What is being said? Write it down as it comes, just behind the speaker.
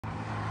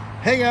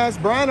Hey guys,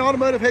 Brian,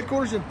 Automotive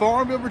Headquarters in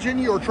Farmville,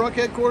 Virginia, or Truck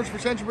Headquarters for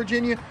Central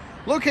Virginia,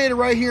 located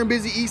right here in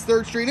busy East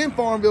 3rd Street in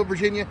Farmville,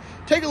 Virginia.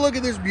 Take a look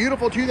at this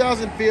beautiful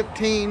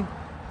 2015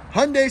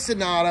 Hyundai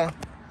Sonata.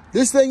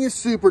 This thing is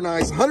super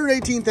nice,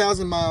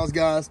 118,000 miles,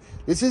 guys.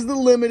 This is the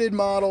limited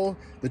model,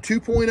 the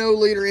 2.0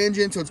 liter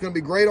engine, so it's gonna be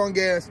great on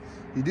gas.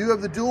 You do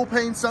have the dual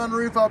pane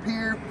sunroof up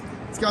here.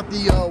 It's got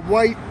the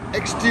white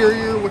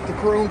exterior with the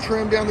chrome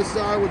trim down the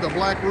side with the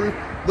black roof.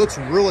 Looks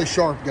really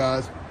sharp,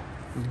 guys.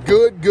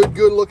 Good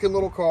looking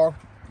little car.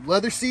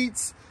 Leather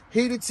seats,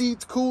 heated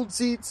seats, cooled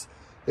seats.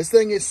 This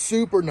thing is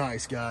super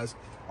nice, guys.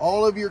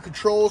 All of your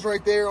controls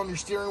right there on your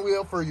steering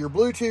wheel for your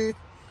Bluetooth.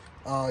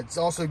 It's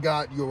also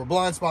got your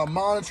blind spot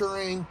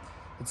monitoring.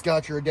 It's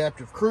got your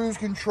adaptive cruise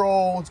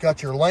control. It's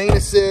got your lane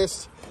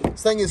assist.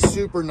 This thing is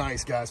super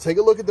nice, guys. Take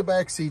a look at the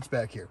back seats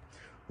back here.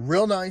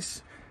 Real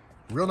nice.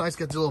 Real nice.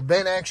 Got the little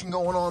vent action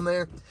going on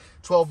there.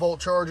 12-volt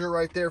charger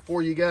right there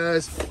for you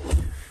guys.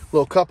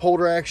 Little cup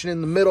holder action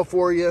in the middle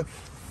for you.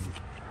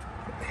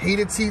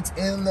 Heated seats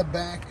in the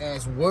back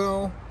as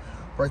well.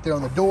 Right there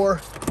on the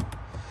door.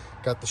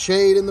 Got the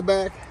shade in the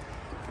back.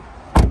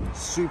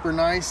 Super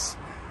nice.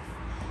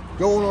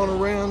 Going on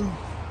around.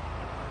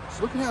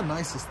 Just look at how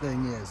nice this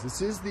thing is.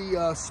 This is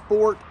the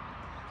Sport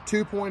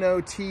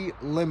 2.0 T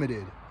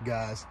Limited,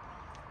 guys.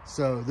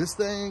 So this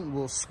thing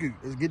will scoot.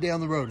 Let's get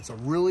down the road. It's a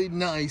really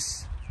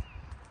nice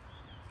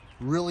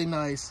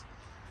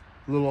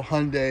little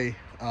Hyundai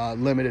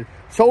Limited.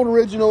 Sold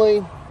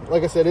originally,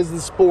 like I said, is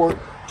the Sport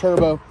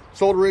Turbo.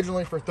 Sold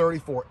originally for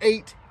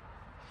 $34,800.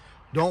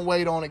 Don't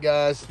wait on it,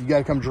 guys. You got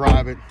to come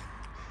drive it.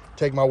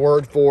 Take my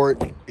word for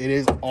it. It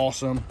is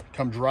awesome.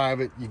 Come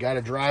drive it. You got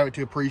to drive it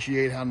to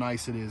appreciate how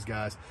nice it is,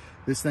 guys.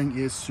 This thing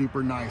is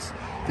super nice.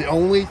 The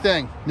only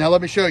thing, now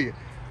let me show you.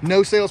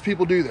 No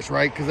salespeople do this,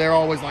 right? Because they're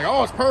always like,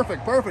 oh, it's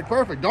perfect.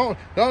 No.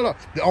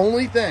 The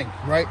only thing,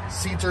 right?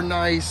 Seats are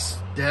nice.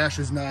 Dash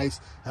is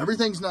nice.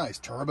 Everything's nice.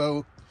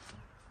 Turbo.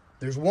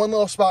 There's one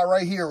little spot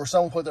right here where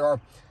someone put their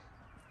arm.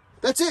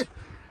 That's it.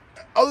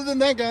 Other than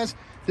that, guys,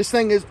 this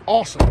thing is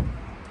awesome.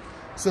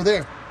 So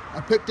there,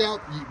 I picked out,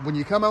 when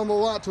you come out on the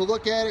lot to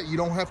look at it, you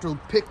don't have to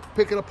pick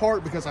it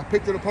apart because I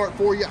picked it apart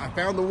for you. I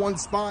found the one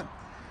spot.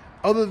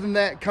 Other than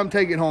that, come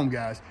take it home,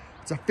 guys.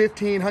 It's a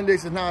 15 Hyundai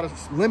Sonata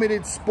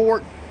Limited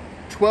Sport.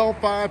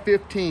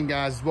 $12,515,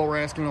 guys, is what we're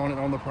asking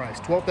on the price.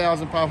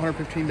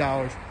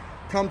 $12,515.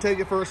 Come take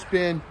it for a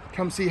spin.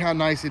 Come see how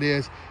nice it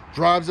is.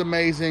 Drives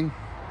amazing.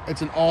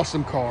 It's an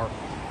awesome car.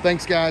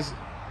 Thanks, guys.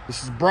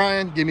 This is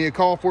Brian. Give me a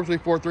call,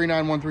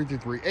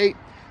 434-391-3338.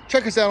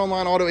 Check us out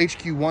online,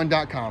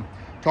 autohq1.com.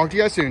 Talk to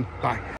you guys soon. Bye.